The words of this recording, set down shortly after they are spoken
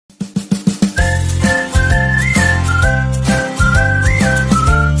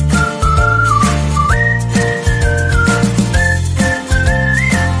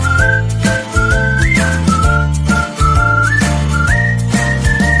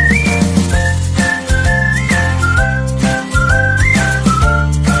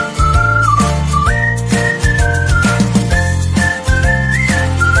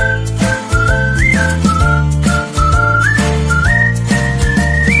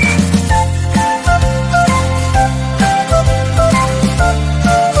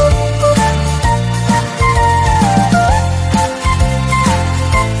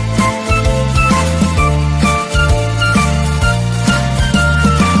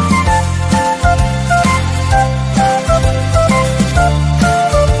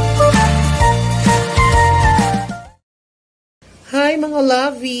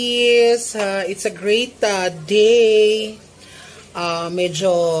lovies! It's a great day.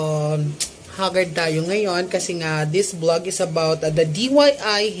 Medyo haggard tayo ngayon kasi nga this vlog is about the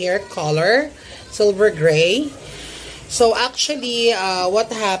DIY hair color, silver gray. So actually,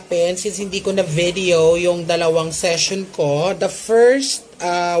 what happened, since hindi ko na video yung dalawang session ko, the first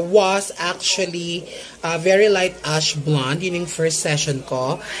was actually very light ash blonde. Yun yung first session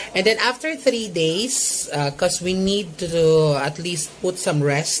ko. And then after 3 days, because we need to at least put some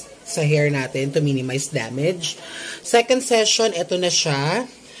rest sa hair natin to minimize damage. Second session, ito na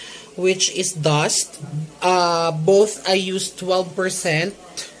siya, which is dust. Both I used 12%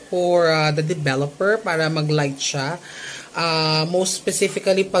 for the developer para mag-light siya. Most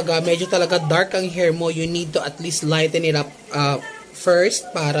specifically, pag medyo talaga dark ang hair mo, you need to at least lighten it up first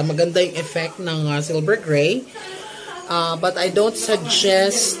para maganda yung effect ng silver gray. But I don't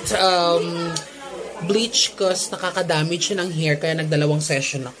suggest bleach because nakaka-damage yun ang hair, kaya nagdalawang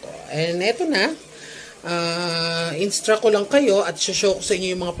session ako. And eto na, instruct ko lang kayo at show ko sa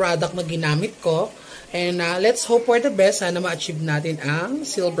inyo yung mga product na ginamit ko. And let's hope for the best. Sana ma-achieve natin ang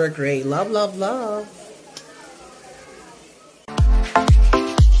silver gray. Love, love, love!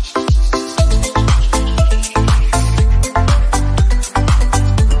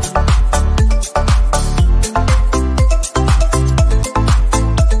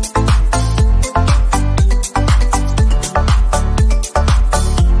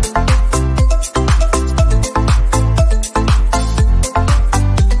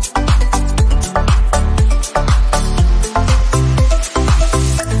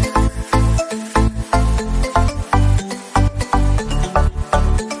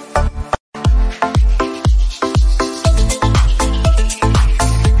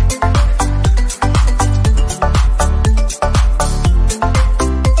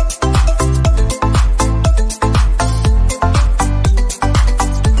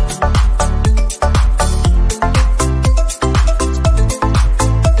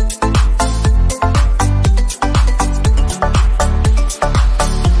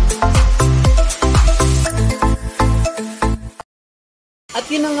 At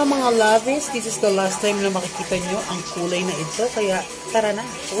yun na nga mga lovies, this is the last time na makikita nyo ang kulay na ito. Kaya tara na,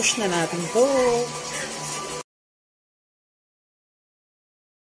 push na natin to.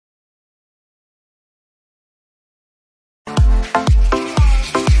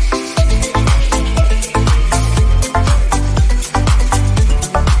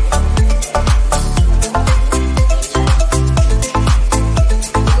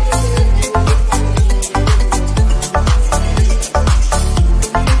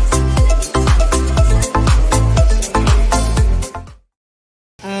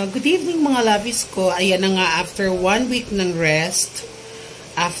 Good evening mga lovies ko. Ayan na nga, after 1 week ng rest,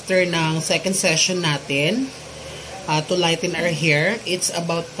 after ng second session natin, to lighten our hair, it's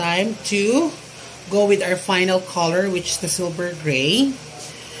about time to go with our final color, which is the silver gray.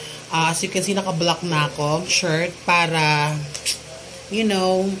 As you can see, naka-black na ako shirt para, you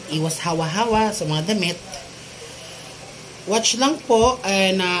know, iwas hawa-hawa sa mga damit. Watch lang po,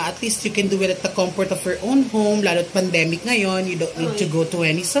 and at least you can do it at the comfort of your own home. Lalo't pandemic ngayon, you don't need to go to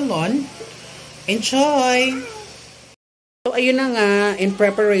any salon. Enjoy! So, ayun na nga, in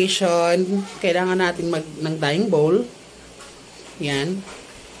preparation, kailangan natin ng dyeing bowl. Yan.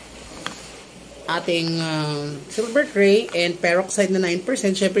 Ating silver gray and peroxide na 9%.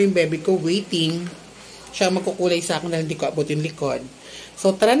 Syempre yung baby ko waiting. Siya magkukulay sa akin dahil hindi ko abot yung likod.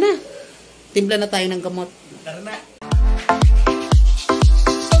 So, tara na. Timpla na tayo ng gamot. Tara na.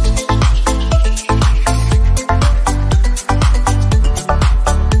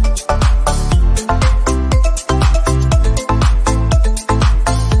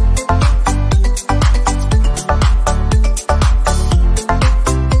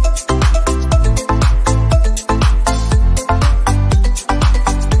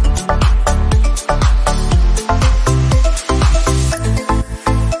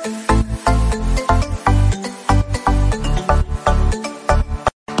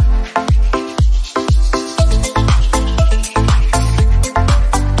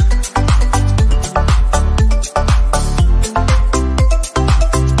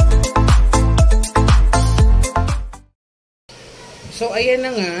 So, ayan na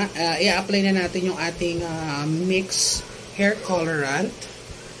nga, i-apply na natin yung ating mix hair colorant.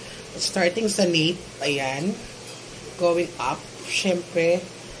 Starting sa nape, ayan, going up. Siyempre,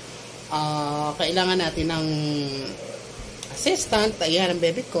 kailangan natin ng assistant, ayan, ang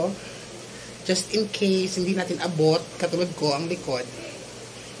bebe ko. Just in case, hindi natin abot, katulad ko, ang likod.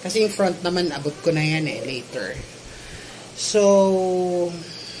 Kasi yung front naman, abot ko na yan later. So,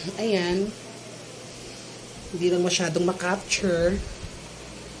 ayan, hindi lang masyadong makapture.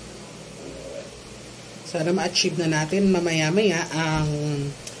 Sana ma-achieve na natin mamaya-maya ang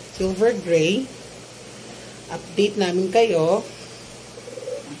silver gray. Update namin kayo.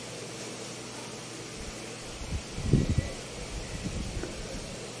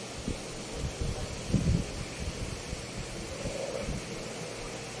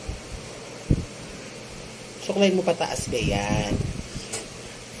 Suklay mo pataas ba yan?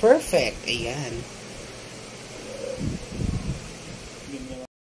 Perfect. Ayan.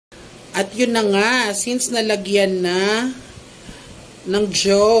 At yun na nga, since nalagyan na ng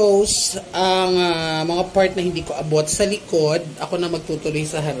Joes ang mga part na hindi ko abot sa likod, ako na magtutuloy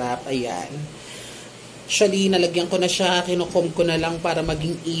sa harap. Ayan. Actually, nalagyan ko na siya, kinukom ko na lang para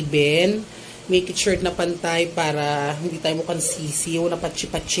maging even. Make it sure na pantay para hindi tayo mukhang sisiw, na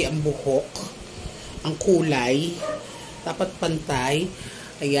patsi-patsi ang buhok, ang kulay. Dapat pantay.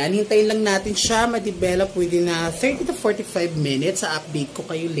 Ayan, hintayin lang natin siya ma-develop within 30 to 45 minutes. Sa update ko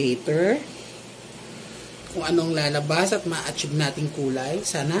kayo later kung anong lalabas at ma-achieve nating kulay.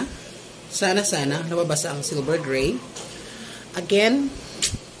 Sana nababasa ang silver gray. Again,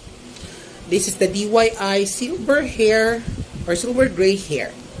 this is the DIY silver hair or silver gray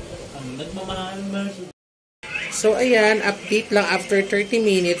hair. So, ayan, update lang after 30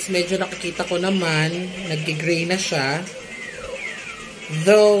 minutes. Medyo nakikita ko naman, nag-gray na siya.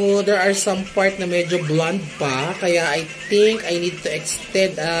 Though, there are some part na medyo blonde pa. Kaya, I think I need to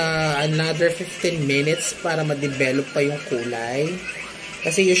extend another 15 minutes para ma-develop pa yung kulay.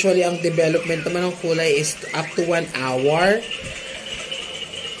 Kasi usually, ang development naman ng kulay is up to 1 hour.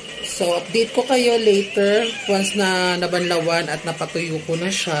 So, update ko kayo later once na nabanlawan at napatuyo ko na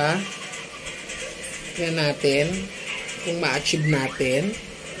siya. Yan natin kung ma-achieve natin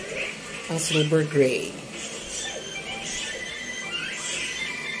ang silver gray.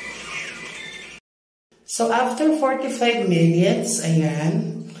 So, after 45 minutes,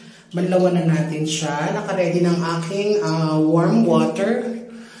 ayan, banlawan na natin siya. Nakaready ng aking warm water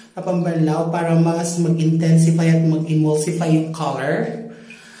na pambanlaw para mas mag-intensify at mag-emulsify yung color.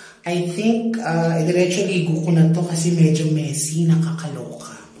 I think, diretso ligo ko na to kasi medyo messy,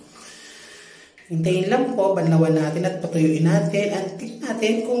 nakakaloka. Hintayin lang po, banlawan natin at patuyuin natin at tignan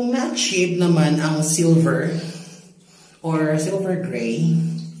natin kung na-achieve naman ang silver or silver gray.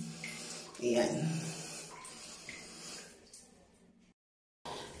 Ayan.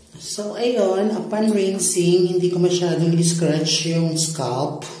 So, ayun, upon rinsing, hindi ko masyadong i-scratch yung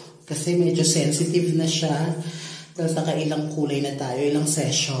scalp kasi medyo sensitive na siya. Tapos nakailang kulay na tayo, ilang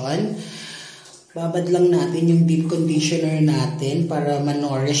session. Babad lang natin yung deep conditioner natin para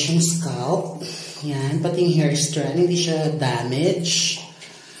ma-nourish yung scalp. Yan, pati yung hair strand, hindi siya damage.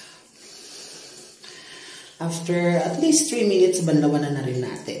 After at least 3 minutes, banlawan na rin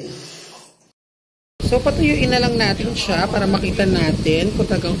natin. So, patuyuin na lang natin siya para makita natin kung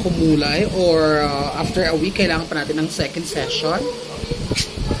talagang kumulay or after a week, kailangan pa natin ng second session.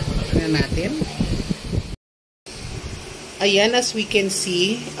 Tignan natin. Ayan, as we can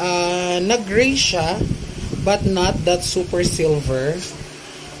see, nag-gray siya but not that super silver.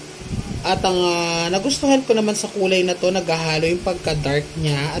 At ang nagustuhan ko naman sa kulay na to, naghahalo yung pagka-dark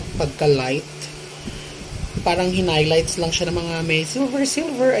niya at pagka-light. Parang hinighlights lang siya ng mga may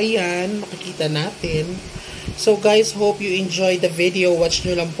silver. Ayan, makikita natin. So guys, hope you enjoyed the video. Watch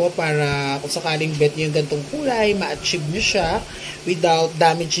nyo lang po para kung sakaling bet nyo yung gantong kulay, ma-achieve nyo siya without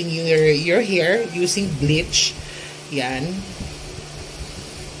damaging your hair using bleach. Yan.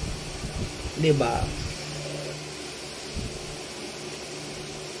 Diba?